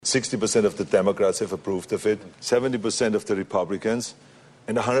60% of the Democrats have approved of it, 70% of the Republicans,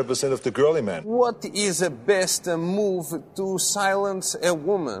 and 100% of the girly men. What is the best move to silence a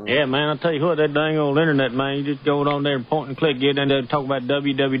woman? Yeah, man, I'll tell you what, that dang old internet, man, you just go on there and point and click, get in there and talk about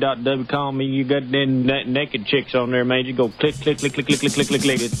www.com, you got them naked chicks on there, man. You go click, click, click, click, click, click, click, click,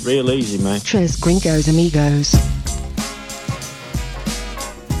 click. It's real easy, man. Tres Gringos Amigos.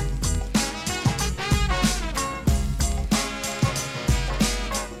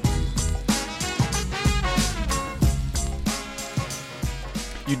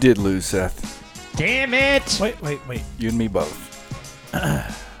 You did lose, Seth. Damn it! Wait. You and me both.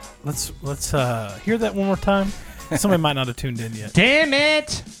 Let's hear that one more time. Somebody might not have tuned in yet. Damn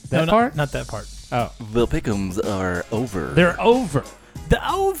it! That part? Not that part. Oh. The pick'ems are over. They're over.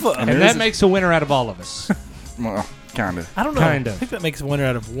 The over. And that makes a winner out of all of us. Well, kind of. I don't know. Kind of. I think that makes a winner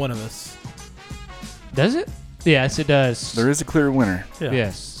out of one of us. Does it? Yes, it does. There is a clear winner. Yeah.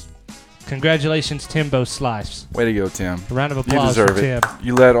 Yes. Congratulations, Timbo Slice. Way to go, Tim. A round of You applause deserve for it. Tim.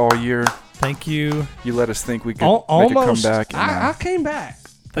 You led all year. Thank you. You let us think we could Almost. make a comeback. And, I came back.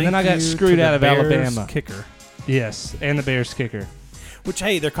 And Thank then I got you screwed to out of the Bears Alabama. kicker. Yes, and the Bears kicker. Which,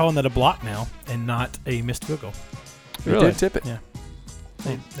 hey, they're calling that a block now and not a missed field goal. He Really? did tip it. Yeah.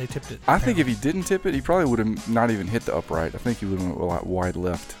 They tipped it. I think if he didn't tip it, he probably would have not even hit the upright. I think he would have went a lot wide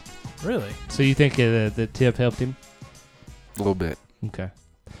left. Really? So you think the tip helped him? A little bit. Okay.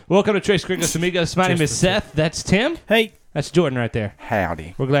 Welcome to Tres Gringos Amigos. My name is Seth. That's Tim. Hey. That's Jordan right there.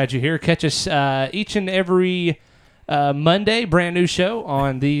 Howdy. We're glad you're here. Catch us each and every Monday, brand new show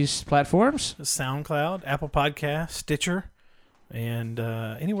on these platforms. SoundCloud, Apple Podcast, Stitcher, and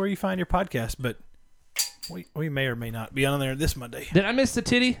anywhere you find your podcast. But we may or may not be on there this Monday. Did I miss the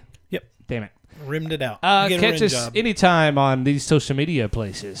titty? Yep. Damn it. Rimmed it out. Catch rim us job. anytime on these social media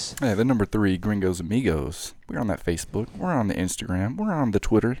places. Yeah, the number 3, Gringos Amigos. We're on that Facebook. We're on the Instagram. We're on the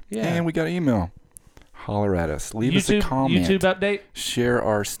Twitter. Yeah. And we got an email. Holler at us. Leave us a comment. YouTube update. Share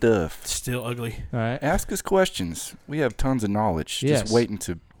our stuff. Still ugly. All right. Ask us questions. We have tons of knowledge. Yes. Just waiting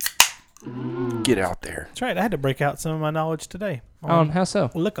to get out there. That's right. I had to break out some of my knowledge today. How so?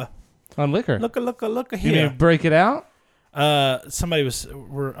 Liquor. On liquor. Look You here. mean break it out? Somebody was.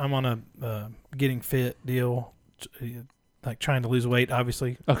 I'm on a getting fit deal, like trying to lose weight.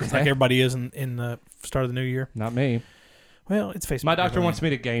 Obviously, Okay. like everybody is in the start of the new year. Not me. Well, it's Facebook. My doctor everything. wants me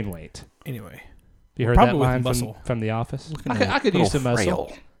to gain weight. Anyway, You heard Probably that with line muscle. from The Office? Looking I could use some muscle.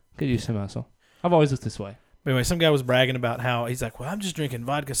 frail. Could use some muscle. I've always looked this way. But anyway, some guy was bragging about how he's like, "Well, I'm just drinking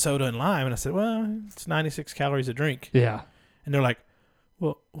vodka, soda, and lime," and I said, "Well, it's 96 calories a drink." Yeah. And they're like,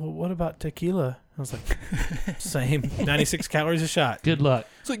 "Well, what about tequila?" I was like, "Same, 96 calories a shot." Good luck.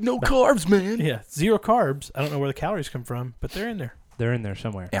 It's like no carbs, man. Yeah, 0 carbs. I don't know where the calories come from, but they're in there. They're in there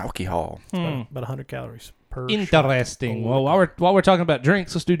somewhere. Alcohol. About 100 calories per shot. Interesting. Oh, Well, while we're talking about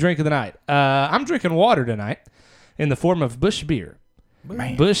drinks, let's do drink of the night. I'm drinking water tonight in the form of Busch beer.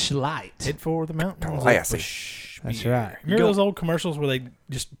 Man. Busch Light. Head for the mountain. Classy. That's right. Remember those old commercials where they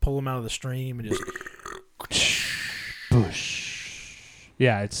just pull them out of the stream and just... Busch.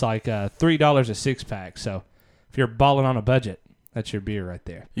 Yeah, it's like $3 a 6-pack. So if you're balling on a budget, that's your beer right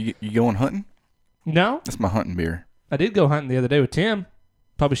there. You going hunting? No, That's my hunting beer. I did go hunting the other day with Tim.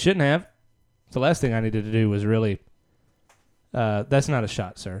 Probably shouldn't have. The last thing I needed to do was really... that's not a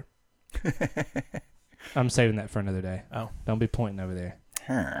shot, sir. I'm saving that for another day. Oh. Don't be pointing over there.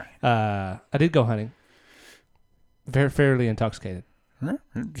 Huh. I did go hunting. Fairly intoxicated.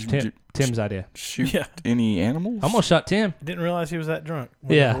 Tim's idea. Shoot Yeah. any animals? Almost shot Tim. I didn't realize he was that drunk.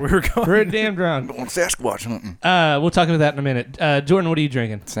 Yeah. We were going. We're damn drunk. Going Sasquatch hunting. We'll talk about that in a minute. Jordan, what are you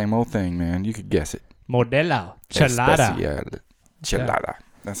drinking? Same old thing, man. You could guess it. Modelo. Chelada. Especial. Chelada.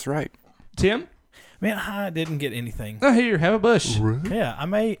 That's right. Tim? Man, I didn't get anything. Oh, here, have a Busch. Yeah, I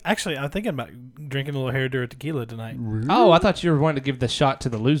may... Actually, I'm thinking about drinking a little Herradura tequila tonight. Oh, I thought you were wanting to give the shot to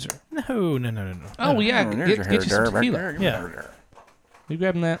the loser. No. Oh, yeah. There's your Get you some Herradura back tequila. there. Yeah. You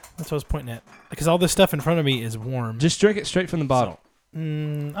grabbing that? That's what I was pointing at. Because all this stuff in front of me is warm. Just drink it straight from the bottle.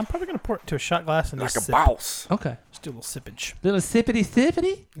 I'm probably going to pour it into a shot glass and Like just a sip. boss. Okay. Just do a little sippage. Little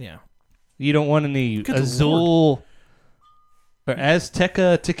sippity. Yeah. You don't want any Good Azul or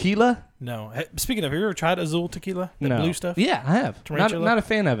Azteca tequila? No. Hey, speaking of, have you ever tried Azul tequila? That No. blue stuff? Yeah, I have. Tarantula? Not a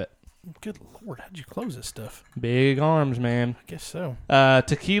fan of it. Good Lord. How'd you close this stuff? Big arms, man. I guess so.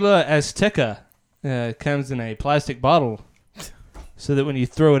 Tequila Azteca comes in a plastic bottle so that when you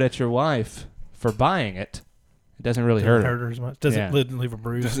throw it at your wife for buying it, it doesn't really hurt her. her as much. Doesn't leave a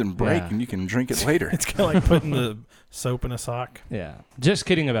bruise. Doesn't break Yeah. and you can drink it later. It's kind of like putting the soap in a sock. Yeah. Just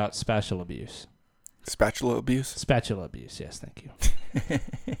kidding about spatula abuse. Spatula abuse? Spatula abuse, yes, thank you.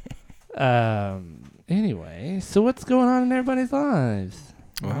 Anyway, so what's going on in everybody's lives?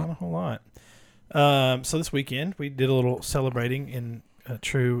 Not a whole lot. So this weekend we did a little celebrating in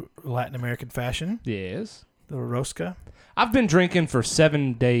true Latin American fashion. Yes. The Rosca. I've been drinking for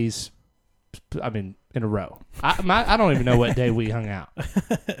 7 days. I mean, in a row. I don't even know what day we hung out.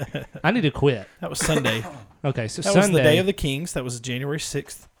 I need to quit. That was Sunday. Okay, so That Sunday. was the Day of the Kings. That was January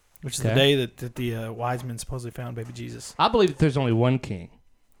 6th, which is the Okay. day that the wise men supposedly found baby Jesus. I believe that there's only one king.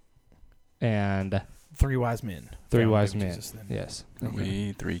 And 3 wise men. three found wise baby men. Jesus then. Yes.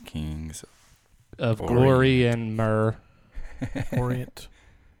 We three kings. Of Orient. glory and myrrh. Orient.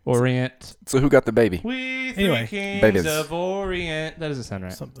 So who got the baby? We three Anyway. kings Babies. of Orient. That doesn't sound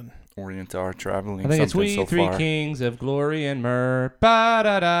right. Something. Orient are traveling. I think it's something we so three far. kings of glory and myrrh.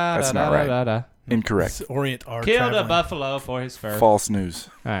 Ba-da-da, That's da, not da, right. da, da. Incorrect. Orient are Killed traveling. a buffalo for his fur. False news.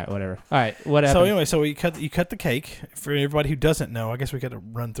 All right, whatever. All right, what happened? So anyway, so you cut the cake. For everybody who doesn't know, I guess we got to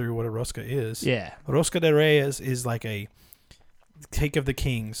run through what a rosca is. Yeah. Rosca de Reyes is like a cake of the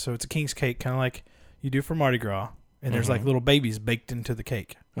kings. So it's a king's cake, kind of like you do for Mardi Gras. And there's like little babies baked into the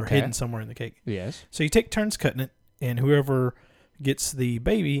cake or Okay. hidden somewhere in the cake. Yes. So you take turns cutting it, and whoever gets the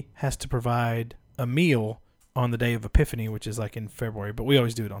baby has to provide a meal on the day of Epiphany, which is like in February. But we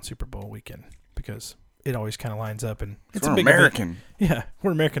always do it on Super Bowl weekend because it always kind of lines up. And it's We're a big event. American. Yeah,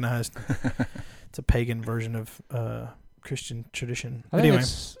 we're Americanized. It's a pagan version of Christian tradition. I think Anyway,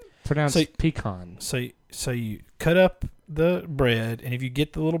 it's pronounced So- pecan. so you cut up the bread, and if you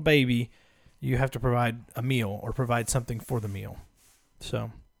get the little baby, you have to provide a meal or provide something for the meal.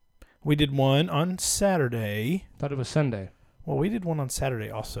 So we did one on Saturday. Thought it was Sunday. Well, we did one on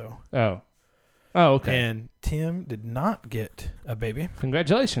Saturday also. Oh. Oh, okay. And Tim did not get a baby.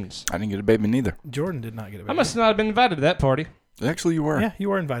 Congratulations. I didn't get a baby neither. Jordan did not get a baby. I must not have been invited to that party. Actually, you were. Yeah, you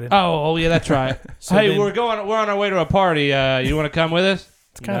were invited. Oh, yeah, that's right. So hey, then- we're on our way to a party. You want to come with us?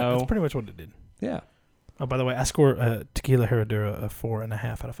 It's that's pretty much what it did. Yeah. Oh, by the way, I score Tequila Herradura a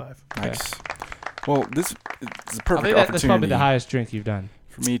 4.5 out of 5. Nice. Well, this is a I perfect think that's probably opportunity the highest drink you've done.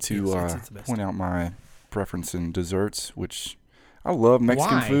 for me to It's the best. point out my preference in desserts, which I love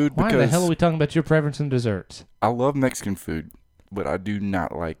Mexican Why? food Why because the hell are we talking about your preference in desserts? I love Mexican food, but I do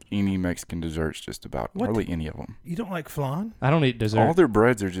not like any Mexican desserts, just about What? hardly any of them. You don't like flan? I don't eat dessert. All their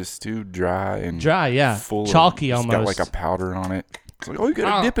breads are just too dry and Dry, yeah. full Chalky of, it's almost. got like a powder on it. It's like, oh, you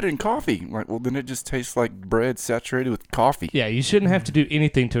gotta dip it in coffee. Like, well, then it just tastes like bread saturated with coffee. Yeah, you shouldn't have to do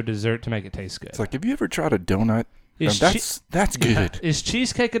anything to a dessert to make it taste good. It's like, have you ever tried a donut? Is That's good. Is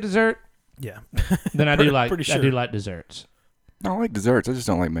cheesecake a dessert? Yeah. Then I do like Pretty sure. I do like desserts. I like desserts. I just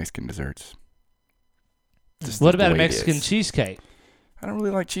don't like Mexican desserts. Just What the about a way it Mexican is. cheesecake? I don't really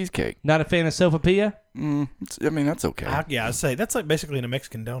like cheesecake. Not a fan of sopapilla? I mean, that's okay. I'd say that's like basically in a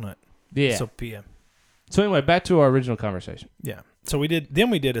Mexican donut. Yeah. So PM. So anyway, back to our original conversation. Yeah. So we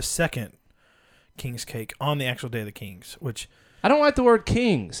did a second king's cake on the actual day of the kings, which I don't like the word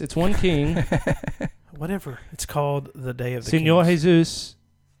kings. It's one king, whatever. It's called the day of the Senor kings. Jesus.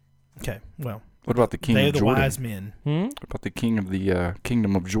 Okay. Well, What about the king day of of the Jordan? wise men. What about the king of the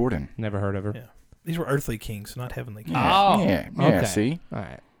kingdom of Jordan? Never heard of her. Yeah. These were earthly kings, not heavenly kings. Oh, yeah, okay. see? All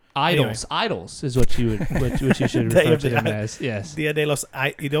right. Idols. Idols is what you would what you should Day refer of to the them i- as. Yes. Dia de los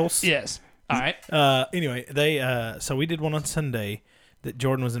Idols. Yes. All right. Anyway, they so we did one on Sunday that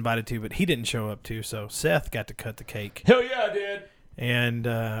Jordan was invited to, but he didn't show up to. So Seth got to cut the cake, Hell yeah, I did.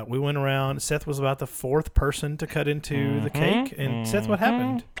 and we went around. Seth was about the 4th person to cut into the cake, and Seth, what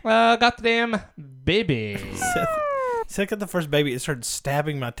happened? Got the damn baby. Seth got the first baby. It started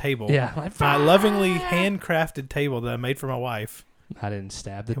stabbing my table. Yeah. Like, My lovingly handcrafted table that I made for my wife. I didn't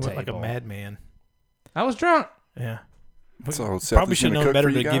stab the It table. went like a madman. I was drunk. Yeah. So Seth Probably is should have gonna known cook better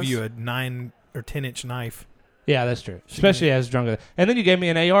for to you give guys? you a 9 or 10-inch knife. Yeah, that's true. Especially as drunk. And then you gave me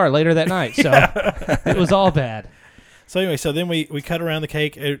an AR later that night, so it was all bad. So anyway, then we cut around the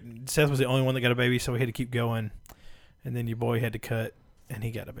cake. Seth was the only one that got a baby, so we had to keep going. And then your boy had to cut, and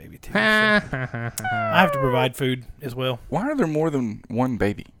he got a baby too. So I have to provide food as well. Why are there more than one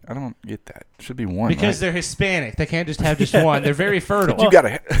baby? I don't get that. It should be one. Because right? they're Hispanic. They can't just have just one. They're very fertile. you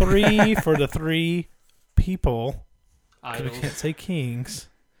gotta. 3 for the 3 people. 'cause we Idols. can't say kings.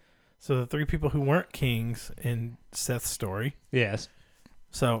 So the 3 people who weren't kings in Seth's story. Yes.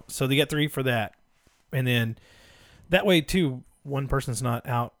 So they got 3 for that. And then that way, too, one person's not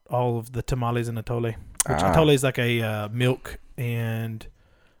out all of the tamales and atole. Which atole is like a milk and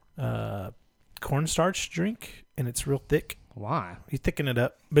cornstarch drink, and it's real thick. Why? You thicken it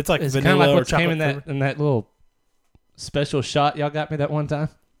up. But it's like It's kind vanilla of like or what chocolate came in that flavor. in that little special shot y'all got me that one time.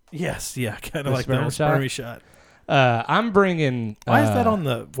 Yes, yeah, kind The of like sperm that shot? spermy shot. I'm bringing. Why is that on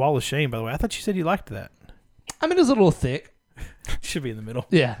the wall of shame, by the way? I thought you said you liked that. I mean, it was a little thick. Should be in the middle.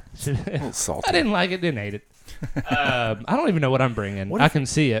 Yeah. A little salty. I didn't like it. Didn't hate it. I don't even know what I'm bringing. What I if- can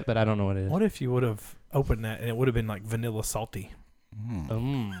see it, but I don't know what it is. What if you would have opened that and it would have been like vanilla salty?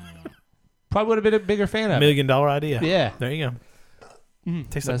 Probably would have been a bigger fan of it. $1 million idea. Yeah. There you go.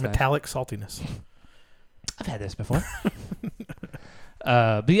 Tastes like that's nice. metallic saltiness. I've had this before.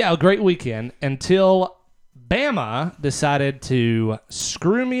 But yeah, a great weekend until Bama decided to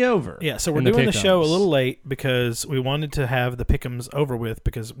screw me over. Yeah, so we're in doing the show a pick'ems. little late because we wanted to have the pick'ems over with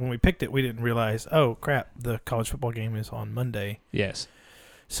because when we picked it, we didn't realize, oh, crap, the college football game is on Monday. Yes.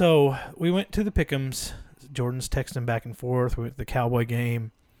 So we went to the pick'ems. Jordan's texting back and forth. We went to the Cowboy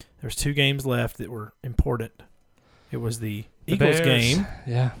game. There's 2 games left that were important. It was the Eagles Bears. game,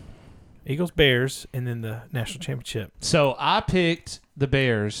 Yeah. Eagles-Bears, and then the national championship. So I picked the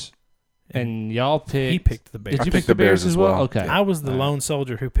Bears, and y'all picked. He picked the Bears. Did you I pick the Bears as well? Okay. I was the lone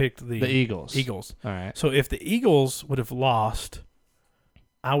soldier who picked the Eagles. Eagles. All right. So if the Eagles would have lost,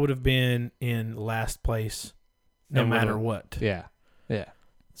 I would have been in last place no And matter would've- what. Yeah. Yeah.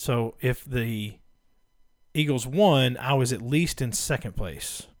 So if the Eagles won, I was at least in second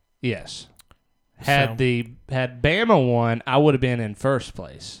place. Yes. Had So- had Bama won, I would have been in first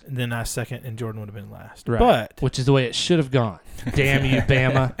place. And then I second, and Jordan would have been last. Right. But which is the way it should have gone. Damn you,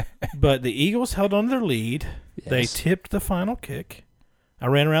 Bama. but the Eagles held on to their lead. They Yes. tipped the final kick. I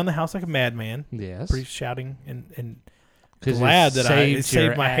ran around the house like a madman, Yes. pretty shouting and 'Cause glad it that it your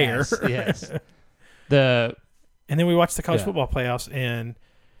saved my hair. ass. Yes. The And then we watched the college Yeah. football playoffs, and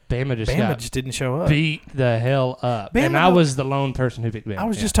Bama just Bama got just didn't show up. beat the hell up. Bama and I don't- was the lone person who picked Bama. I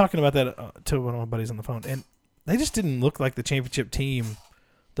was Yeah. just talking about that to one of my buddies on the phone, and they just didn't look like the championship team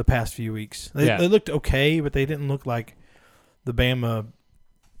the past few weeks. They, Yeah. they looked okay, but they didn't look like the Bama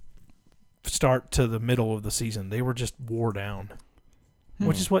start to the middle of the season. They were just wore down,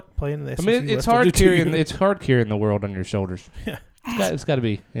 which is what playing in the I SEC mean, it's West will do hard to carrying you. it's hard carrying the world on your shoulders. Yeah. It's got to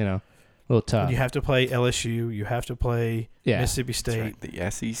be, a little tough. You have to play LSU. You have to play Yeah. Mississippi That's State. right. The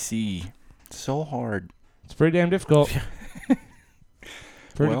SEC. So hard. It's pretty damn difficult.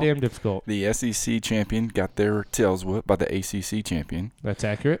 Pretty Well, damn difficult. The SEC champion got their tails whipped by the ACC champion. That's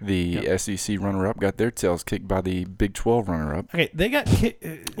accurate. The SEC runner-up got their tails kicked by the Big 12 runner-up. Okay, they got kicked.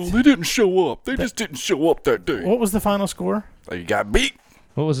 They didn't show up. They just didn't show up that day. What was the final score? They got beat.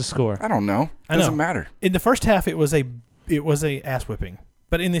 What was the score? I don't know. I Doesn't know. matter. In the first half, it was a ass whipping.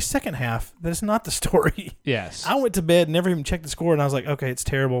 But in the second half, that's not the story. Yes. I went to bed, never even checked the score, and I was like, okay, it's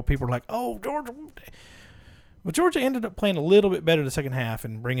terrible. People were like, oh, Georgia. But Georgia ended up playing a little bit better the second half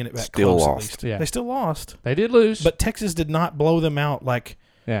and bringing it back Still close lost. at least. Yeah. They still lost. They did lose. But Texas did not blow them out like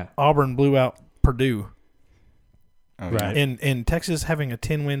yeah. Auburn blew out Purdue. Oh, Right. And Texas having a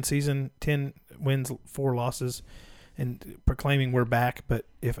 10-win season, 10 wins, 4 losses, and proclaiming we're back. But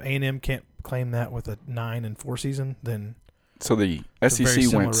if A&M can't claim that with a 9-4 season, then So the It's a very SEC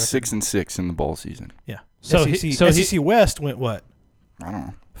similar went record. 6-6 in the bowl season. yeah. So SEC West went what? I don't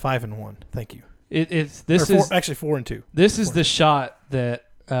know. 5-1. Thank you. This Or is actually 4-2. this is the shot that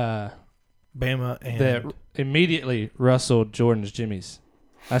Bama and that immediately rustled Jordan's jimmies.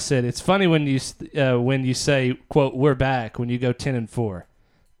 I said it's funny when you say quote we're back when you go 10-4,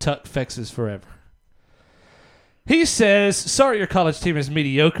 tuck fexes forever. He says, sorry your college team is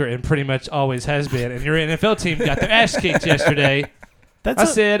mediocre and pretty much always has been, and your NFL team got their ass kicked yesterday. I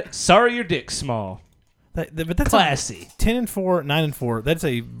said, sorry your dick's small. but that's Classy. 10-4, 9-4. That's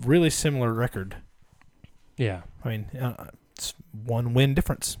a really similar record. Yeah. I mean, it's 1 win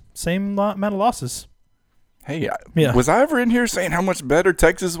difference. Same amount of losses. Hey, Yeah. was I ever in here saying how much better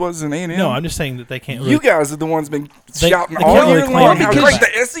Texas was than A&M? No, I'm just saying that they can't really. You guys are the ones been shouting they all can't year really long claim how because-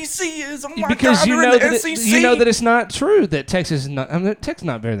 great the SEC is. Oh my Because God, you they're know in the that SEC. you know that it's not true that Texas is not. I mean, Texas is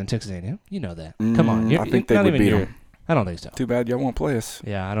not better than Texas A&M. You know that. Come on. I think they not would even beat your- them. I don't think so. Too bad y'all won't play us.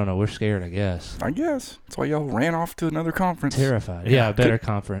 Yeah, I don't know. We're scared, I guess. I guess that's why y'all ran off to another conference. Terrified. Yeah, a better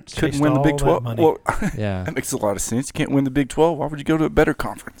conference. Couldn't Chased win the all Big that 12. money. Well, Yeah. that makes a lot of sense. You can't win the Big 12. Why would you go to a better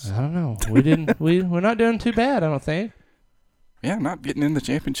conference? I don't know. We didn't. We're not doing too bad. I don't think. Yeah, not getting in the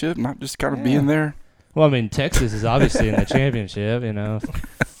championship, not just kind of being there. Well, I mean, Texas is obviously in the championship.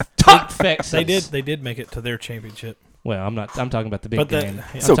 Tuck fexes. They did make it to their championship. Well, I'm not. I'm talking about the big But that- game.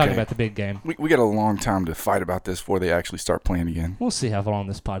 It's I'm talking okay. about the big game. We got a long time to fight about this before they actually start playing again. We'll see how long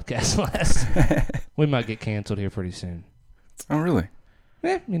this podcast lasts. We might get canceled here pretty soon. Oh, really?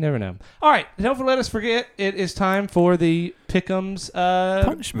 You never know. All right, don't let us forget. It is time for the Pick'ems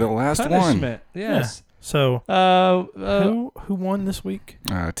Punishment. The last punishment. Yes. So who won this week?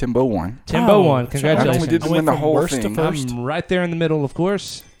 one. Timbo won. Timbo Oh, won. that's right. Not only Congratulations. did I he went win the from whole worst to thing, first. I'm right there in the middle, of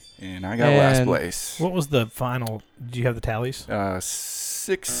course. and I got last And- place. What was the final? Do you have the tallies?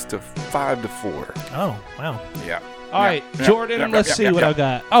 6 to 5 to 4. Oh, wow. Yeah. All right, Jordan, let's see what I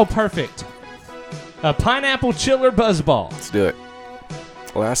got. Oh, perfect. A pineapple chiller buzzball. Let's do it.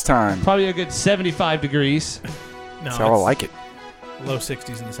 Last time. Probably a good 75 degrees. No, That's how I like it. Low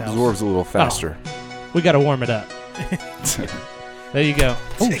 60s in this house. Absorbs a little faster. We got to warm it up. There you go.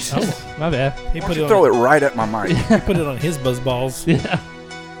 Oh, my bad. He Why put don't you it throw on, it right at my mic? he put it on his buzz balls. Yeah.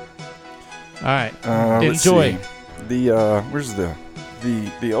 All right. Let's Enjoy. see. Where's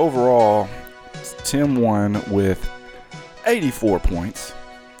the overall? Tim won with 84 points,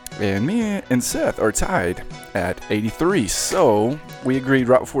 and me and Seth are tied at 83. So we agreed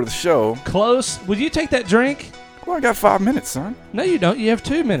right before the show. Close. Would you take that drink? Well, I got 5 minutes, son. No, you don't. You have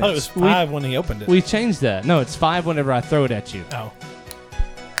 2 I minutes. thought it was 5 when he opened it. We changed that. No, it's 5 whenever I throw it at you. Oh.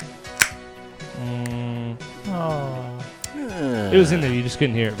 It was in there. You just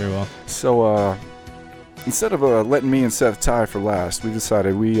couldn't hear it very well. So instead of letting me and Seth tie for last, we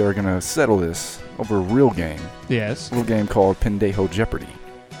decided we are gonna settle this over a real game. Yes. A little game called Pendejo Jeopardy.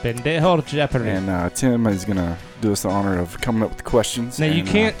 Pendejo Jeopardy. And Tim is gonna do us the honor of coming up with the questions. Now, you and,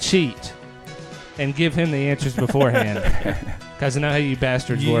 can't cheat and give him the answers beforehand. Because I know how you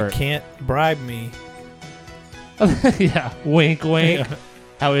bastards You work. can't bribe me. Yeah. Wink, wink.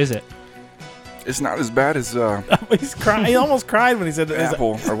 How is it? It's not as bad as He's crying. He almost cried when he said that.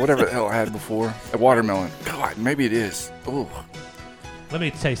 apple or whatever the hell I had before. A watermelon. God, maybe it is. Ooh. Let me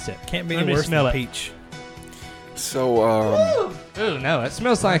taste it. Can't be Let any me worse smell than it. peach. So Ooh, no. It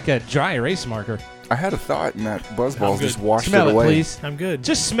smells like a dry erase marker. I had a thought, and that buzzball I'm just good. washed Smell it it, away. please. I'm good.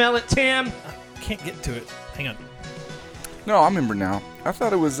 Just smell it, Tim. Can't get to it. Hang on. No, I remember now. I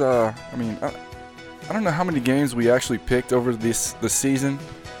thought it was. I don't know how many games we actually picked over this season.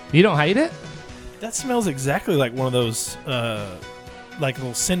 You don't hate it? That smells exactly like one of those, like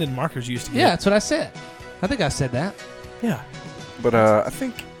little scented markers you used to get. Yeah, that's what I said. I think I said that. Yeah. But I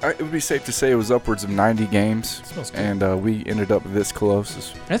think it would be safe to say it was upwards of 90 games, Smells good. and we ended up this close.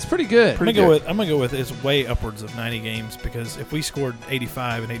 It's That's pretty good. I'm gonna go with it's way upwards of 90 games because if we scored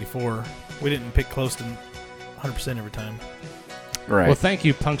 85 and 84, we didn't pick close to 100% every time. right. Well, thank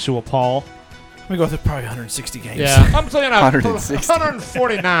you, Punctual Paul. I'm gonna go with probably 160 games. Yeah, I'm saying 160.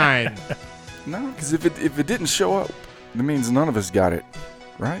 149. No, because if it didn't show up, that means none of us got it,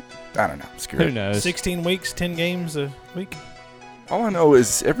 right? I don't know. Screw Who it. knows? 16 weeks, 10 games a week. All I know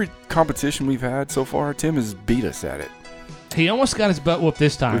is every competition we've had so far, Tim has beat us at it. He almost got his butt whooped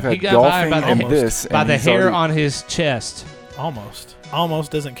this time. We've had He got by golfing by and the, this, by and the he's hair already- on his chest. Almost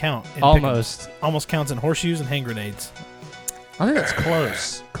doesn't count. in Almost. pick'em. Almost counts in horseshoes and hand grenades. I think that's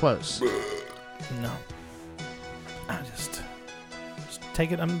close. Close. No. I just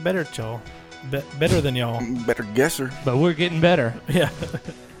take it. I'm better at y'all. Better than y'all. Better guesser. But we're getting better. Yeah.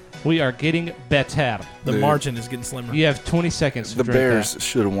 We are getting better. The Dude. margin is getting slimmer. You have 20 seconds to The drink Bears that.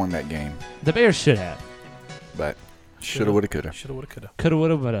 should have won that game, The Bears should have. but shoulda, woulda, coulda. Shoulda, woulda, coulda. Coulda,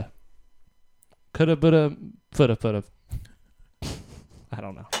 woulda, woulda. Coulda, woulda, woulda. I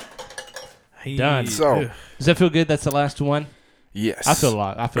don't know. Done. So- Ugh. Does that feel good? That's the last one? Yes. I feel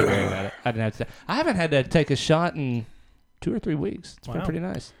great about it. I didn't have to. I haven't had to take a shot in 2 or 3 weeks. It's been Wow. pretty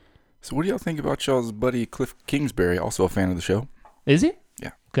nice. So what do y'all think about y'all's buddy Cliff Kingsbury, also a fan of the show? Is he?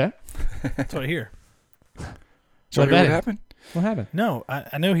 Yeah. Okay. That's what I hear. Did y'all What hear about what him? happened? What happened? No,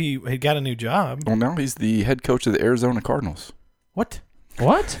 I know he got a new job. Well, now he's the head coach of the Arizona Cardinals. What?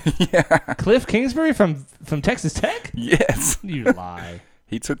 What? Yeah. Cliff Kingsbury from Texas Tech? Yes. You lie.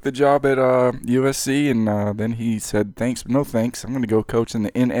 He took the job at USC, and then he said, thanks, but no thanks. I'm going to go coach in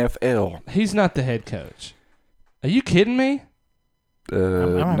the NFL. He's not the head coach. Are you kidding me?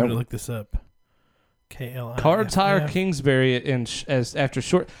 I'm No. going to look this up. KLI. Cards hire Kingsbury as after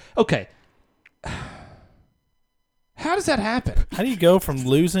short. Okay. How does that happen? How do you go from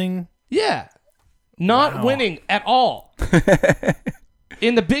losing? Yeah. Not Wow. winning at all.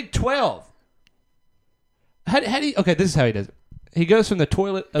 In the Big 12. How do you, okay, this is how he does it. He goes from the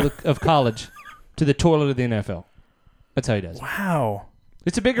toilet of college to the toilet of the NFL. That's how he does it. Wow.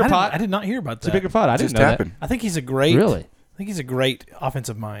 It's a bigger I pot. did not hear about It's that. a bigger pot. I Just didn't know happened. I think he's a that. great. Really? I think he's a great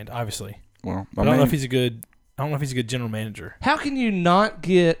offensive mind. Obviously, Well, I don't know if he's a good. I don't know if he's a good general manager. How can you not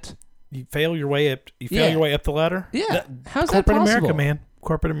get... You fail your way up. You fail Yeah. your way up the ladder. Yeah. How's that corporate possible? America, man.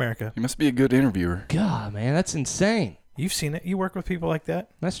 Corporate America. he must be a good interviewer. God, man, that's insane. You've seen it. You work with people like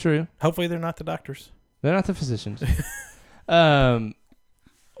that. That's true. Hopefully, they're not the doctors. They're not the physicians. Wow,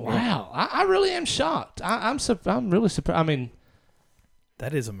 I really am shocked. I'm really surprised. I mean,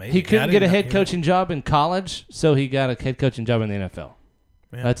 That is amazing. he I couldn't did get a not head hear coaching job in college, so he got a head coaching job in the NFL.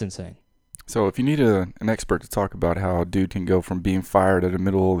 Yeah. That's insane. So if you need an expert to talk about how a dude can go from being fired at a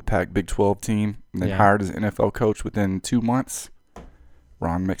middle of the pack Big 12 team and then Yeah. hired as an NFL coach within 2 months,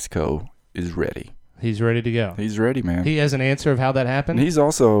 Ron Mexico is ready. He's ready to go. He's ready, man. He has an answer of how that and happened. he's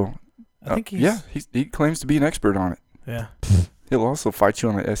also I think he's... Yeah, he claims to be an expert on it. Yeah. He'll also fight you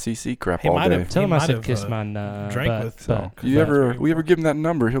on the SEC crap He all might day. have- Tell him He I might said have, kiss my butt. drank with- So, Cause you that's ever very we ever give him that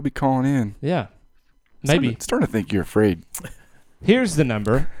number, he'll be calling in. Yeah. Maybe. Starting to think you're afraid. Here's the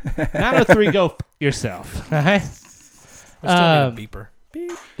number. 903, go yourself. All right? We still need a beeper.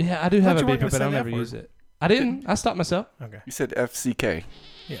 Beep. Yeah, I do have a you weren't beeper, gonna but say I'll that never word. use it. I didn't. I stopped myself. Okay. You said FCK.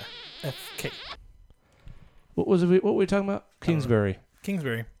 Yeah. FK. What were we talking about? Kingsbury.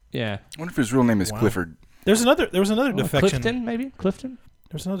 Kingsbury. Yeah. I wonder if his real name is Wow. Clifford. There was another Oh, defection. Clifton, maybe? Clifton?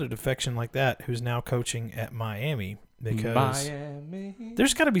 There's another defection like that who's now coaching at Miami because Miami.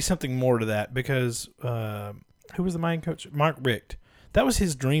 there's got to be something more to that because who was the Miami coach? Mark Richt. That was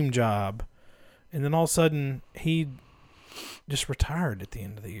his dream job, and then all of a sudden he just retired at the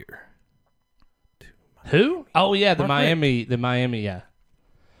end of the year. Who? Oh, yeah, the Mark Miami, yeah.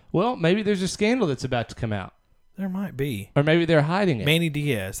 Well, maybe there's a scandal that's about to come out. There might be. Or maybe they're hiding it. Manny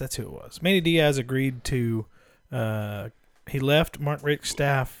Diaz, that's who it was. Manny Diaz agreed to, he left Mark Richt's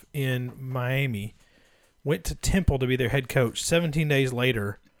staff in Miami, went to Temple to be their head coach. 17 days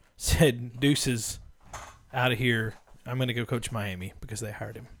later, said, deuces, out of here. I'm going to go coach Miami because they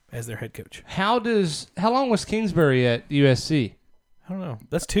hired him as their head coach. How long was Kingsbury at USC? I don't know.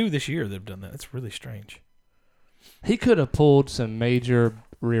 That's 2 this year they've done that. That's really strange. He could have pulled some major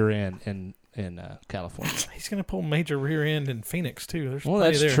rear end in California. He's going to pull major rear end in Phoenix, too. There's Well,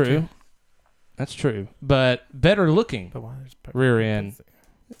 plenty that's there, true. too. That's true. But better looking. But why there's Rear end.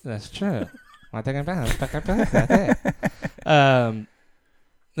 That's true.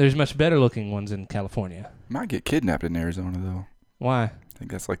 There's much better looking ones in California. Might get kidnapped in Arizona though. Why? I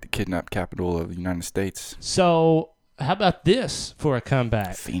think that's like the kidnap capital of the United States. So, how about this for a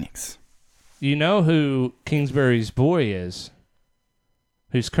comeback? Phoenix. You know who Kingsbury's boy is?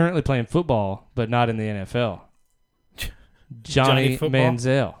 Who's currently playing football, but not in the NFL? Johnny Football?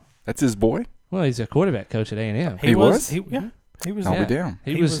 Manziel. That's his boy? Well, he's a quarterback coach at A&M. He was? He was. I'll Yeah. be damn.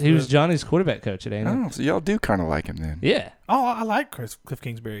 He He was was the- Johnny's quarterback coach at A&M. Oh, so y'all do kind of like him then. Yeah. Oh, I like Cliff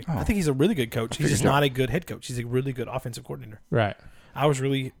Kingsbury. Oh. I think he's a really good coach. He's just Figured not a good head coach. He's a really good offensive coordinator. Right. I was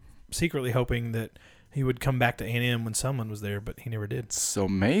really secretly hoping that he would come back to A&M when someone was there, but he never did. So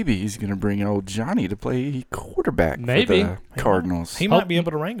maybe he's going to bring in old Johnny to play quarterback Maybe. for the Cardinals. He might be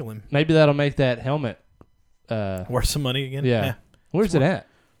able to wrangle him. Maybe that'll make that helmet. Worth some money again? Yeah. Where's it at?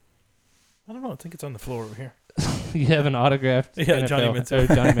 I don't know. I think it's on the floor over here. You have an autographed Yeah, Johnny Manziel.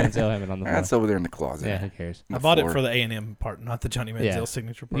 or Johnny Manziel have it on the floor. That's over there in the closet. Yeah, who cares? On I the bought floor. it for the A&M part, not the Johnny Manziel Yeah.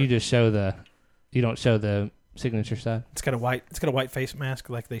 signature part. You just show you don't show the signature side. It's got a white face mask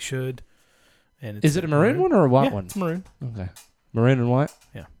like they should. And it's Is it a maroon one or a white Yeah, one? it's maroon. Okay. Maroon and white?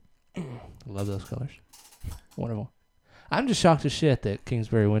 Yeah. Love those colors. Wonderful. I'm just shocked as shit that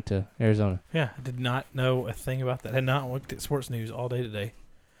Kingsbury went to Arizona. Yeah, I did not know a thing about that. I had not looked at sports news all day today,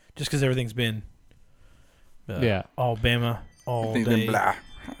 just because everything's been Yeah. Alabama all Then day. blah.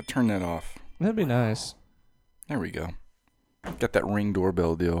 Turn that off. That'd be nice. There we go. Got that Ring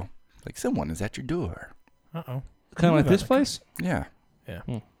doorbell deal. Like someone is at your door. Uh-oh. Kind of like about this that. place? Yeah.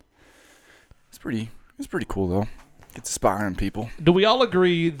 Yeah. It's pretty cool though. Get to spy on people. Do we all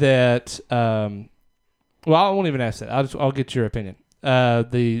agree that well, I won't even ask that. I'll get your opinion.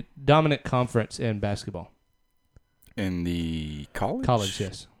 The dominant conference in basketball. In the college? College,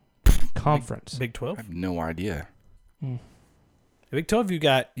 yes. Conference. Big I 12. have no idea. Big 12.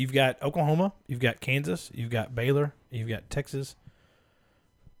 You've got Oklahoma. You've got Kansas. You've got Baylor. You've got Texas.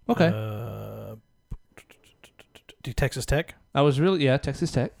 Okay. Texas Tech.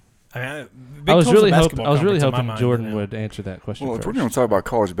 Texas Tech. I mean, I was 12's a really basketball hoping conference in my mind Jordan now. would answer that question Well, if first. we're going to talk about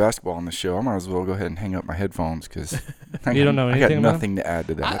college basketball on the show, I might as well go ahead and hang up my headphones because You don't know I got anything about nothing to add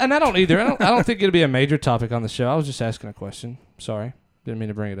to that. and I don't either. I don't think it'd be a major topic on the show. I was just asking a question. Sorry. Didn't mean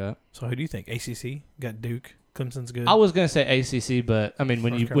to bring it up. So who do you think? ACC? Got Duke. Clemson's good. I was gonna say ACC, but I mean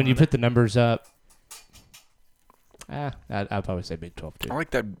when North you Carolina. put the numbers up, I'd probably say Big 12 too. I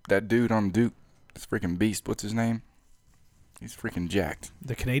like that dude on Duke. This freaking beast. What's his name? He's freaking jacked.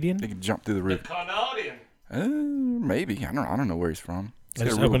 The Canadian? He can jump through the roof. Canadian. Maybe. I don't know where he's from. I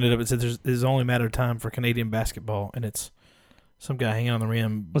just opened it up. It said there's only a matter of time for Canadian basketball, and it's some guy hanging on the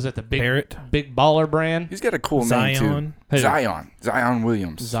rim. Was it the Barrett? big baller brand? He's got a cool name Zion? too. Who? Zion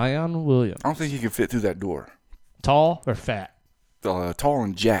Williams. Zion Williams. I don't think he could fit through that door. Tall or fat? Tall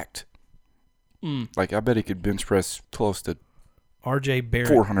and jacked. Like I bet he could bench press close to RJ Barrett.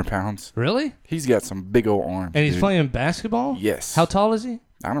 400 pounds. Really? He's got some big old arms. And he's dude. playing basketball? Yes. How tall is he?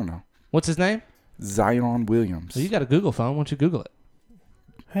 I don't know. What's his name? Zion Williams. Well, you got a Google phone. Why don't you Google it?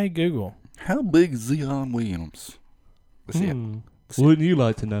 Hey, Google. How big is Zion Williams? Let's see it. Wouldn't you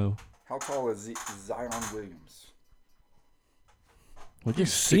like to know? How tall is Zion Williams?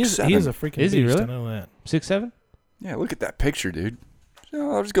 He's He is 6'7". a freaking Is he beast. really? I know that. 6'7"? Yeah, look at that picture, dude.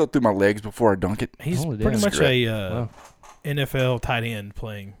 I'll just go through my legs before I dunk it. He's Holy pretty damn. much Great. a Wow. NFL tight end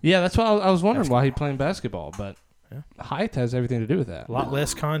playing. Yeah, that's why I was wondering why he's playing basketball, but Yeah. height has everything to do with that. A lot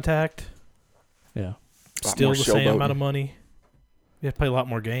less contact. Yeah. Lot Still more the same showboating. amount of money. You have to play a lot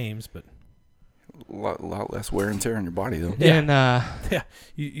more games, but A lot less wear and tear on your body, though. Yeah. And yeah,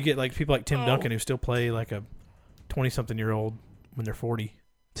 you get like people like Tim Duncan who still play like a 20-something-year-old when they're 40.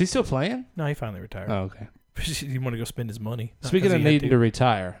 is he still playing? No, he finally retired. Oh, okay. He want to go spend his money. Not Speaking 'cause of he had needing to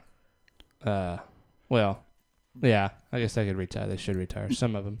retire, well, yeah, I guess they could retire. They should retire.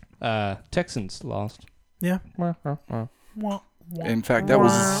 Some of them. Texans lost. Yeah. Well, Wah, wah. In fact, that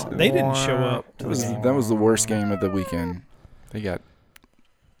was They didn't show up to the game. that was the worst game of the weekend. They got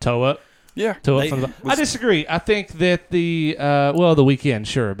toe up. yeah. Toe up They- from the, I disagree. I think that the weekend,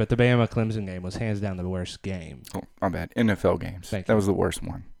 sure, but the Bama Clemson game was hands down the worst game. Oh, my bad. NFL games. Thank That you. was the worst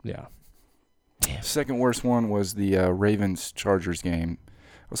one. Yeah. Second worst one was the Ravens Chargers game.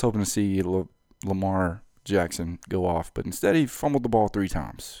 I was hoping to see Lamar Jackson go off, but instead he fumbled the ball 3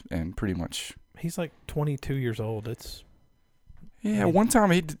 times and pretty much. He's like 22 years old. It's Yeah, one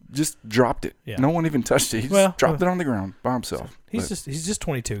time he just dropped it. Yeah. No one even touched it. He just Well, dropped it on the ground by himself. he's But, just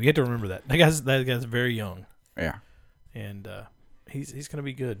 22. You have to remember that. That guy's very young, yeah. and he's going to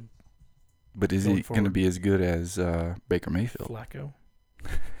be good. But is Going he going to forward. be as good as Baker Mayfield? Flacco.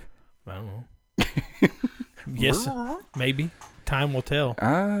 I don't know. Yes, maybe. Time will tell.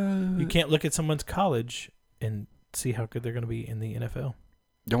 You can't look at someone's college and see how good they're going to be in the NFL.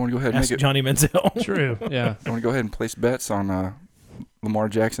 Don't want to go ahead and Ask make it. Johnny Manziel. True. Yeah. Don't want to go ahead and place bets on Lamar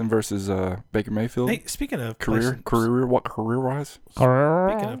Jackson versus Baker Mayfield. Hey, speaking of career wise.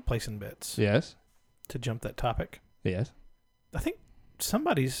 Speaking of placing bets, Yes. to jump that topic, Yes. I think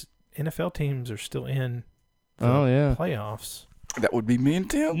somebody's NFL teams are still in the Oh yeah. playoffs. That would be me and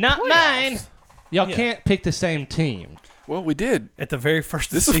Tim. Not mine. Y'all Yeah. can't pick the same team. Well, we did. At the very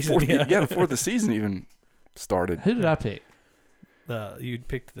first This of the is season, before the season even started. Who did I pick? You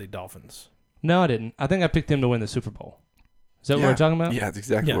picked the Dolphins. No, I didn't. I think I picked them to win the Super Bowl. Is that what Yeah. we're talking about? Yeah, that's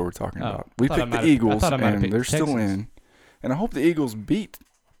exactly Yeah. what we're talking Oh, about. We thought I picked the might've- I Eagles, thought I might've and picked they're the still Texans. in. And I hope the Eagles beat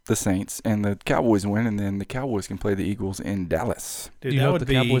the Saints and the Cowboys win, and then the Cowboys can play the Eagles in Dallas. Dude, you that hope would the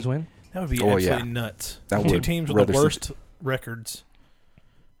be Cowboys win? That would be Oh, absolutely yeah. nuts. That Two would teams with rather the see- worst records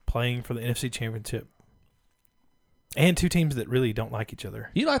playing for the NFC Championship, and two teams that really don't like each other.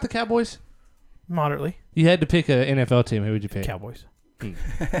 You like the Cowboys? Moderately, You had to pick an NFL team. Who would you pick? Cowboys.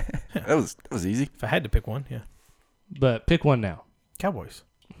 That was easy. If I had to pick one, yeah, But pick one now. Cowboys.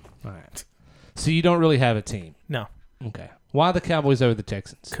 All right. So you don't really have a team. No, Okay. Why the Cowboys over the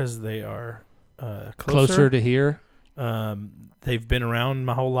Texans? because they are Closer to here. They've been around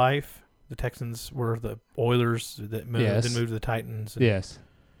my whole life. The Texans were the Oilers that moved, Yes. then moved to the Titans. And Yes.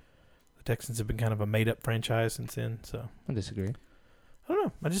 the Texans have been kind of a made-up franchise since then. So I disagree. I don't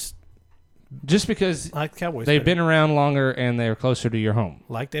know. I just Just because like the Cowboys. they've better. been around longer and they're closer to your home.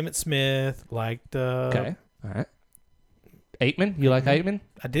 Liked Emmitt Smith. Liked. Okay. All right. Aikman? You like Aikman?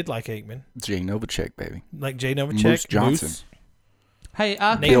 I did like Aikman. Jay Novacek, baby. Like Jay Novacek. Moose Johnson. Moose. Hey,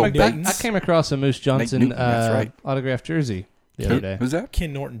 I Nate came, Newton. I came across a Moose Johnson Newton, that's right. autographed jersey the other day. Who's that?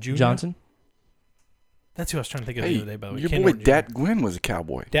 Ken Norton Jr. Johnson? That's who I was trying to think of Hey, the other day. By the way, your Ken boy Norton Jr. Dat Gwynn was a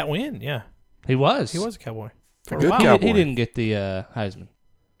Cowboy. Dat Win, yeah, He was. he was a Cowboy. For a good while. Cowboy. He didn't get the Heisman.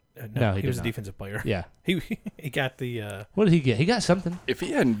 No, he he was did a not. defensive player. Yeah. He got the What did he get? He got something. If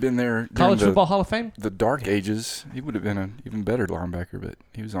he hadn't been there during College the, Football Hall of Fame? the dark ages, he would have been an even better linebacker, but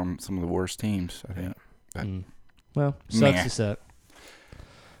he was on some of the worst teams, I think. But Well, sucks Meh. to suck.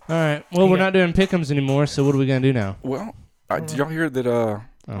 All right. Well, we're not doing pick'ems anymore, so what are we going to do now? Well, did y'all hear that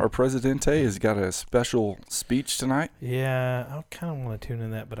our Presidente has got a special speech tonight? yeah. I kind of want to tune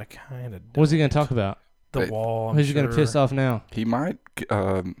in that, but I kind of What's he going to talk about? the Hey, wall. I'm Who's he going to sure. piss off now? He might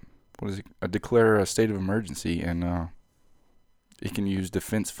declare a state of emergency, and he can use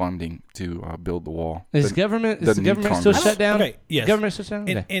defense funding to build the wall. Is But government doesn't need still Congress. shut down? Okay, yes. Government shut down?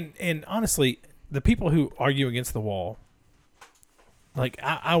 Okay. And honestly, the people who argue against the wall, like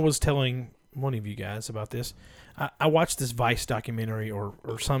I was telling one of you guys about this. I watched this Vice documentary or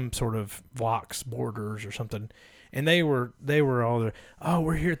some sort of Vox Borders or something, and they were all there. Oh,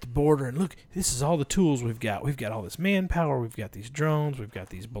 we're here at the border, and look, this is all the tools we've got. We've got all this manpower. We've got these drones. We've got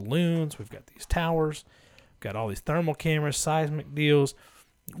these balloons. We've got these towers. We've got all these thermal cameras, seismic deals.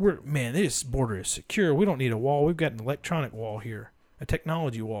 This border is secure. We don't need a wall. We've got an electronic wall here, a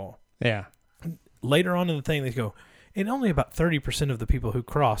technology wall. Yeah. Later on in the thing, they go, and only about 30% of the people who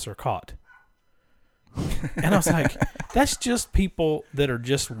cross are caught. And I was like, that's just people that are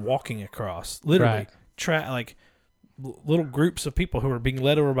just walking across, literally, Right. little groups of people who are being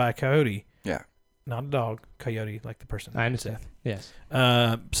led over by a coyote. Yeah. Not a dog, coyote, like the person. I understand. Yes.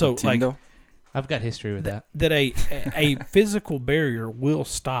 So like Tindo? I've got history with that. that a physical barrier will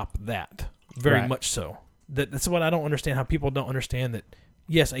stop that very Right. much so. That's what I don't understand. How people don't understand that.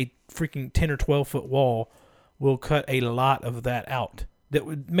 Yes, a freaking 10 or 12 foot wall will cut a lot of that out. That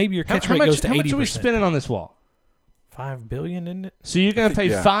would maybe your catch rate goes to 80%. How much are we spending on this wall? $5 billion, isn't it? So you're going to pay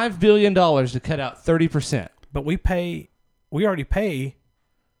yeah. $5 billion to cut out 30%. But we already pay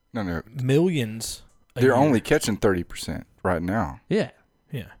No. millions. They're year. only catching 30% right now. Yeah.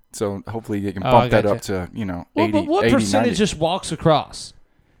 Yeah. So hopefully they can Oh, bump I that gotcha. up to, you know, Well, 80, but what 80, percentage 90. just walks across?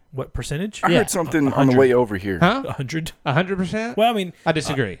 What percentage? I Yeah. heard something on the way over here. Huh? 100. 100%? Well, I mean, I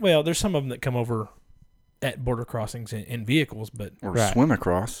disagree. well, there's some of them that come over at border crossings in vehicles, but Or Right. swim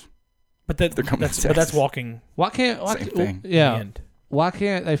across. They're coming that's to but that's Texas. walking. Why can't Same thing. Yeah. the end. Why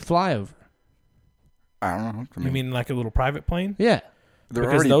can't they fly over? I don't know. I You mean like a little private plane? Yeah. they're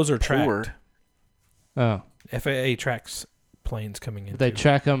Because already those are poor. tracked. Oh. FAA tracks planes coming in. They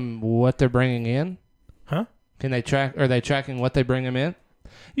track them what they're bringing in? Huh? Can they track? Are they tracking what they bring them in?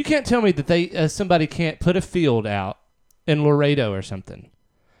 You can't tell me that they somebody can't put a field out in Laredo or something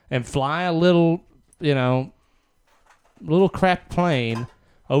and fly a little, little crap plane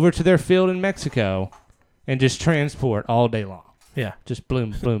over to their field in Mexico and just transport all day long. Yeah. Just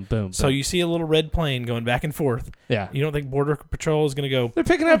boom, boom, boom. So boom. you see a little red plane going back and forth. Yeah. You don't think Border Patrol is going to go? They're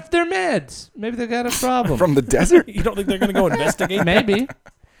picking up their meds. Maybe they got a problem. From the desert? You don't think they're going to go investigate? Maybe.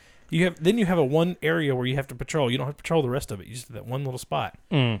 You have a one area where you have to patrol. You don't have to patrol the rest of it. You just have that one little spot,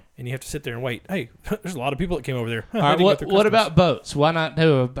 and you have to sit there and wait. Hey, there's a lot of people that came over there. All right, what about boats? Why not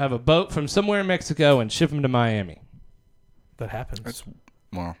have a boat from somewhere in Mexico and ship them to Miami? that happens? That's,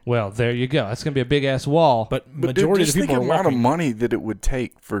 well, Well, there you go. That's going to be a big ass wall. but but majority just of the people think are the amount of walking. money that it would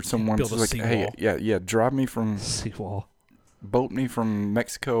take for someone build to a like, hey, seawall. drive me from, seawall. boat me from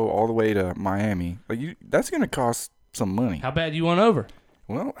Mexico all the way to Miami. Like that's going to cost some money. How bad you want over?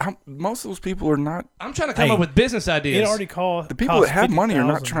 Well, most of those people are not. I'm trying to come Hey, up with business ideas. It already cost The people that have money are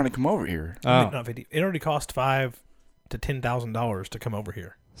not $50,000. trying to come over here. Oh. Not 50. It already cost $5,000 to $10,000 to come over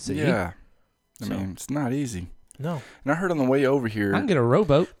here. See? Yeah, I So- mean it's not easy. No, And I heard on the way over here. I can get a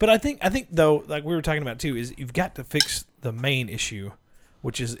rowboat. but I think though, like we were talking about too, is you've got to fix the main issue,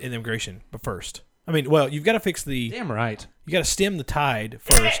 which is immigration. But first, I mean, well, you've got to fix the. Damn right. You got to stem the tide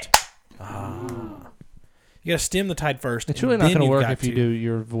first. You got to stem the tide first. It's and really not then going to you've work got if you do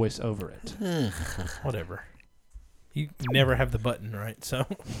your voice over it. Whatever. You never have the button right, so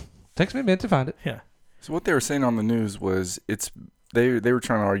Takes me a minute to find it. yeah. So what they were saying on the news was they were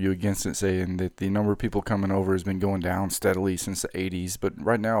trying to argue against it, saying that the number of people coming over has been going down steadily since the 80s, but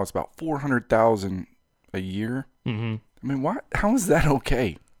right now it's about 400,000 a year. Mm-hmm. I mean, why? How is that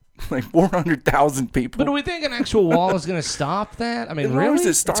okay? Like 400,000 people. But do we think an actual wall is going to stop that? I mean, As long as really?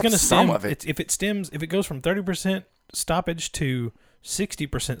 it stops It's going to some stem of it. If it goes from 30% stoppage to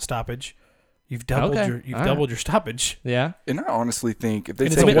 60% stoppage, you've doubled Okay. your All doubled your stoppage. Yeah. And I honestly think if they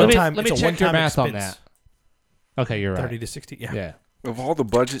And take it's a Let one-time- me, let me it's a check your one-time math on expense. that. Okay, you're right. 30 to 60. Yeah. Yeah. of all the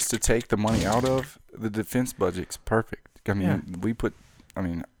budgets to take the money out of, the defense budget's perfect. I mean, Yeah. we put. I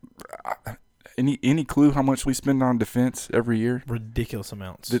mean, any clue how much we spend on defense every year? Ridiculous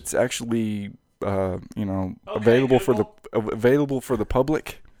amounts. That's actually, available for the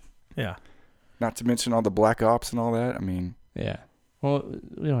public. Yeah. Not to mention all the black ops and all that. I mean, Yeah. Well,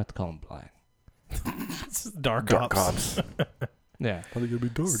 we don't have to call them black. It's dark dark ops. ops. Yeah.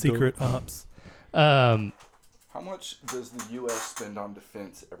 Secret ops. How much does the U.S. spend on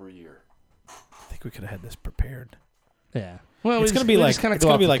defense every year? I think we could have had this prepared. Yeah. Well, It's going to be like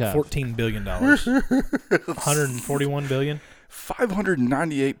 $14 billion. 141 billion.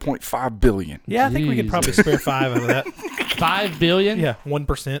 $598.5 billion. Yeah, I think we could probably spare 5 out of that. $5 billion? Yeah,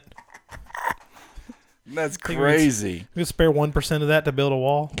 1%. That's think crazy. We could spare 1% of that to build a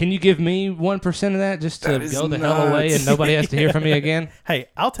wall. Can you give me 1% of that just to That is go the hell away nuts. and nobody has to hear from me again? Hey,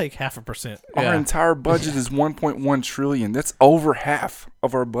 I'll take 0.5%. Our Yeah. entire budget is 1.1 trillion. That's over half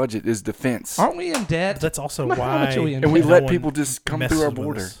of our budget is defense. Aren't we in debt? That's also How why. much are we in And we No let one people just come messes through our with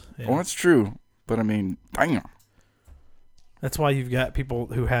border. us. Yeah. Well, that's true. But I mean, damn. That's why you've got people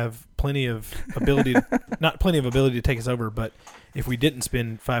who have plenty of ability, not plenty of ability to take us over, but if we didn't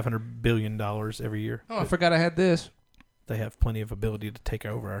spend $500 billion every year, Oh, I forgot I had this. they have plenty of ability to take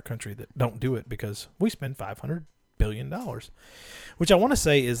over our country that don't do it because we spend $500 billion, which I want to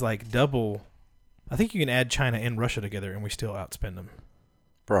say is like double. I think you can add China and Russia together and we still outspend them.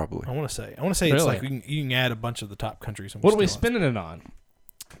 Probably. I want to say it's Really? like you can add a bunch of the top countries. And What are we still spending it on?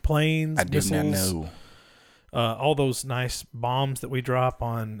 outspend. Planes, I do missiles, not know. all those nice bombs that we drop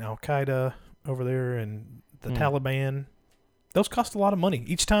on Al Qaeda over there and the Taliban. Those cost a lot of money.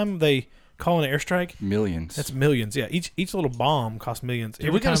 Each time they call in an airstrike, Millions. that's millions. Yeah, each little bomb costs millions.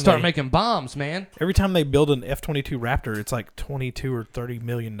 Dude, we got to start making bombs, man. Every time they build an F-22 Raptor, it's like $22 or $30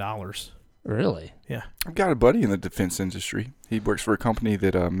 million. Really? Yeah. I've got a buddy in the defense industry. He works for a company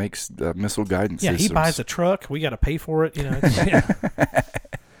that makes missile guidance Yeah, systems. he buys a truck. We got to pay for it. You know, it's,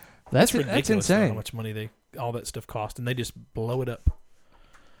 That's ridiculous insane. how much money all that stuff cost, and they just blow it up.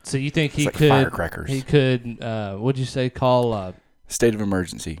 So you think he like could? firecrackers. He could. What'd you say? Call. State of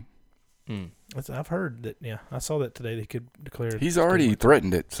emergency. I've heard that. Yeah, I saw that today. They could declare. He's already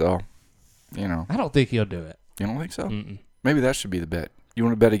threatened it, so you know. I don't think he'll do it. You don't think so? Mm-mm. Maybe that should be the bet. You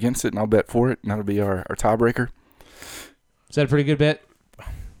want to bet against it, and I'll bet for it, and that'll be our tiebreaker. Is that a pretty good bet?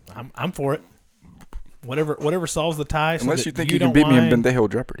 I'm for it. Whatever solves the tie. So Unless that you think you can don't beat me in whine. Bendejo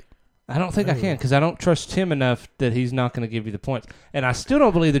Jeopardy. I don't think I can because I don't trust Tim enough that he's not going to give you the points. And I still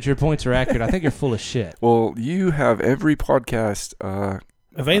don't believe that your points are accurate. I think you're full of shit. Well, you have every podcast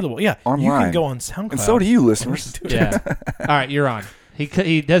Available. Yeah, online. you can go on SoundCloud. And so do you, listeners. Yeah. All right, you're on.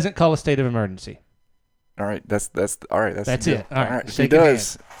 He doesn't call a state of emergency. All right, that's all right. That's it. All right, If he shake your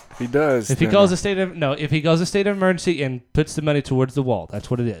does, if he If he calls a state of emergency and puts the money towards the wall, that's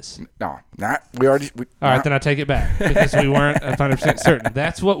what it is. no, not we already. All right, then I take it back because we weren't 100% certain.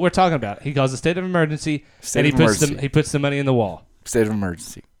 That's what we're talking about. He calls a state of emergency State and of emergency. he puts the money in the wall. State of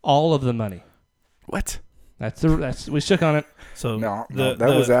emergency. All of the money. What? That's we shook on it. So No, the, that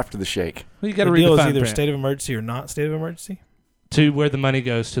was after the shake. Well, you got the to read deal the is fine either print state of emergency or not state of emergency. to where the money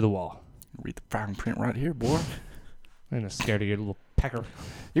goes to the wall. Read the fine print right here, boy. I'm scared of your little pecker.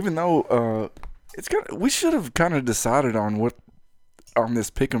 Even though it's kind we should have kind of decided on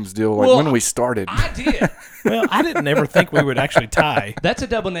this Pick'ems deal Well, when we started. I did. Well, I didn't ever think we would actually tie. That's a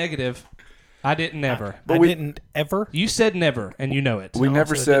double negative. I didn't ever. I we- didn't ever. You said never, and you know it. We No,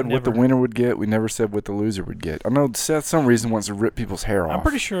 never so said it what the never- winner would get. We never said what the loser would get. I know Seth, some reason, wants to rip people's hair off. I'm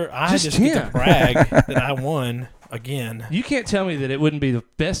pretty sure I Just just get him. to brag that I won again. You can't tell me that it wouldn't be the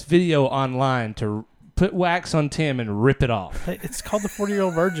best video online to put wax on Tim and rip it off. It's called the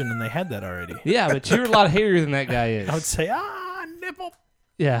 40-year-old virgin, and they had that already. Yeah, but you're a lot hairier than that guy is. I would say, nipple,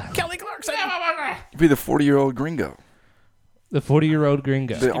 Yeah. Kelly Clarkson. Be the 40-year-old gringo. The 40-year-old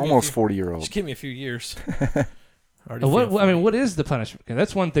gringo. The almost 40-year-old. Just give me a few years. What is the punishment?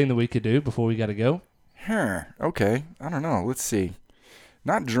 That's one thing that we could do before we got to go. Okay. I don't know. Let's see.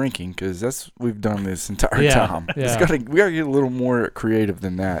 Not drinking, because we've done this entire Yeah, time. yeah. We gotta get a little more creative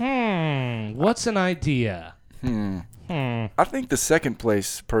than that. What's an idea? I think the second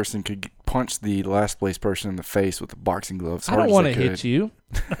place person could punch the last place person in the face with the boxing gloves. I don't want to hit you.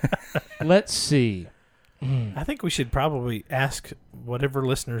 Let's see. I think we should probably ask whatever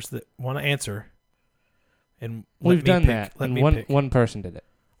listeners that want to answer. And We've done that, Let and me one pick. one person did it.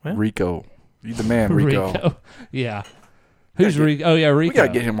 Rico. You the man, Rico. Yeah. Who's Rico? Oh, yeah, Rico. We gotta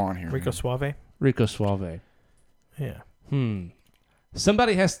get him on here. Rico man. Suave. Rico Suave. Yeah.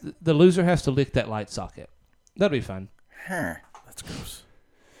 Somebody the loser has to lick that light socket. That'll be fun. That's gross.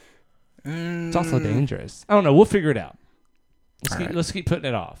 It's also dangerous. I don't know. We'll figure it out. Let's keep putting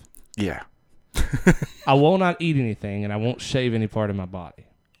it off. Yeah. I will not eat anything, and I won't shave any part of my body.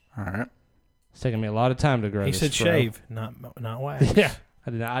 All right. It's taking me a lot of time to grow He this said fro. shave, not wax. Yeah.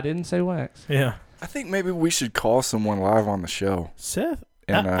 I didn't say wax. Yeah. I think maybe we should call someone live on the show Seth?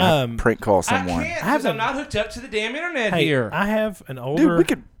 and prank call someone. I'm not hooked up to the damn internet Hey, here. I have an older...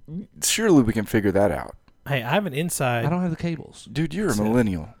 Dude, surely we can figure that out. Hey, I have an inside... I don't have the cables. Dude, you're a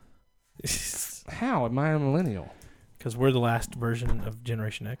millennial. How am I a millennial? Because we're the last version of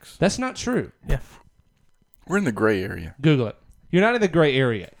Generation X. That's not true. Yeah. We're in the gray area. Google it. You're not in the gray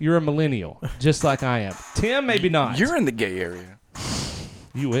area. You're a millennial, just like I am. Tim, maybe not. You're in the gay area.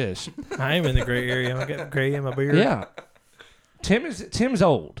 You wish. I am in the gray area. I got gray in my beard. Yeah. Tim's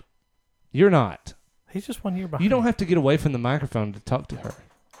old. You're not. He's just 1 year behind. You don't have to get away from the microphone to talk to her.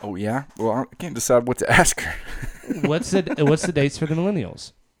 Oh, yeah? Well, I can't decide what to ask her. What's the dates for the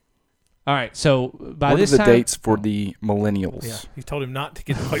millennials? All right, so by What this are the time, dates for the millennials? Yeah. He told him not to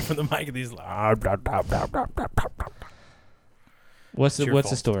get away from the mic. And he's like... what's your the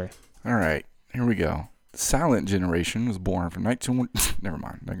fault. story? All right. Here we go. The silent generation was born from 19... Never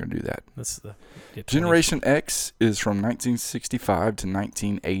mind. Not going to do that. This is the... Generation X is from 1965 to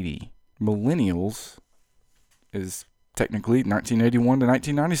 1980. Millennials is technically 1981 to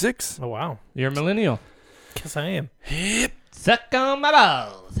 1996. Oh, wow. You're a millennial. Guess I am. Suck on my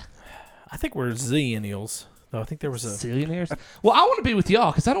balls. I think we're Zennials. Though I think there was a... Zillionaires. Well, I want to be with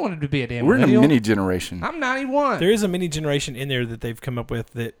y'all because I don't want to be a damn We're in a millennial. mini generation. I'm 91. There is a mini generation in there that they've come up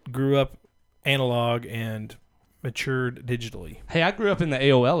with that grew up analog and matured digitally. Hey, I grew up in the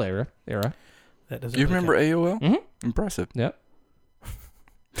AOL era. That doesn't. You really remember count. AOL? Mhm. Impressive. Yep.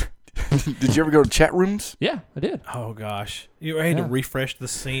 Did you ever go to chat rooms? Yeah, I did. Oh gosh, you had to Yeah. refresh the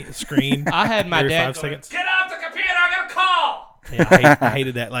screen. I had my every dad 5 going, seconds. "Get off the computer! I got a call." Yeah, I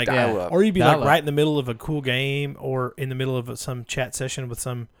hated that. Like, Dial up. or you'd be Dial like up. right in the middle of a cool game, or in the middle of some chat session with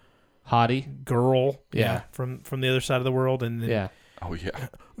some Hottie. girl. Yeah. from the other side of the world, and then, Yeah. Oh, yeah.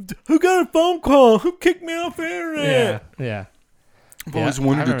 who got a phone call? Who kicked me off the internet? Yeah. Yeah. I've Yeah, always I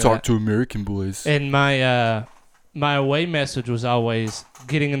wanted to remember talk that. to American boys. And my my away message was always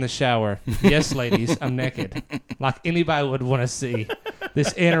getting in the shower. Yes, ladies, I'm naked. Like anybody would want to see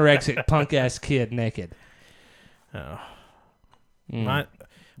this anorexic punk ass kid naked. Oh, Mm. my,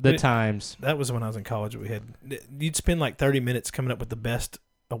 The it- times. that was when I was in college. You'd spend like 30 minutes coming up with the best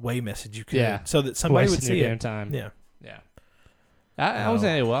away message you could, Yeah. so that somebody would Wasting see your it. damn time. Yeah. Yeah. I was Oh.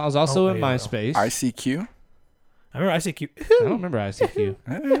 AOL. I was also Oh, in AOL. MySpace. ICQ? I remember ICQ. I don't remember ICQ.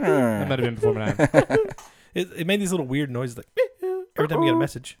 That Ah. might have been before my time. It made these little weird noises like every time you get a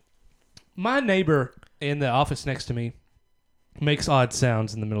message. My neighbor in the office next to me makes odd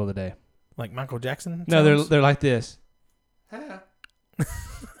sounds in the middle of the day. Like Michael Jackson. No, sounds? they're like this.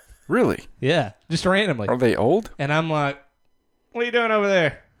 Really? Yeah, just randomly. Are they old? And I'm like, "What are you doing over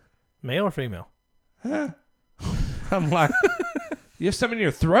there?" male or female. I'm like, "You have something in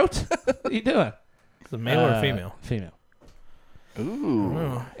your throat? What are you doing?" Is it male or female? Female. Ooh.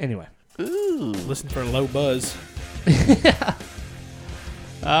 Oh, Anyway. listen for a low buzz.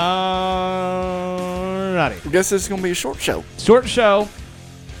 Alrighty. I guess this is going to be a short show. Short show.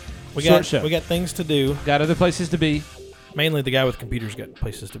 We Short got show. we got things to do. Got other places to be. Mainly the guy with computers got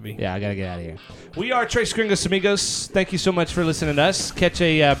places to be. Yeah, I gotta get out of here. We are Tres Gringos Amigos. Thank you so much for listening to us. Catch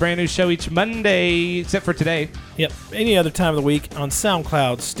a brand new show each Monday, except for today. Yep. Any other time of the week on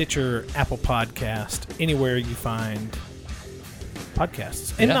SoundCloud, Stitcher, Apple Podcast, anywhere you find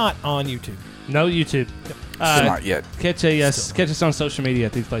podcasts, and Yeah. not on YouTube. No YouTube. Not yet. Catch us on social media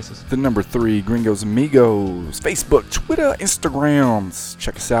at these places. The number 3, Gringos Amigos. Facebook, Twitter, Instagrams.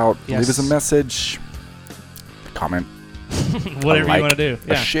 Check us out. Yes. Leave us a message. Comment. Whatever like, you want to do.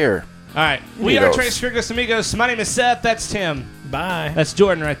 A Yeah. share. All right. We are Amigos. Tres Gringos Amigos. My name is Seth. That's Tim. Bye. That's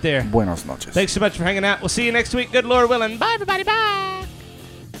Jordan right there. Buenos noches. Thanks so much for hanging out. We'll see you next week. Good Lord willing. Bye, everybody. Bye.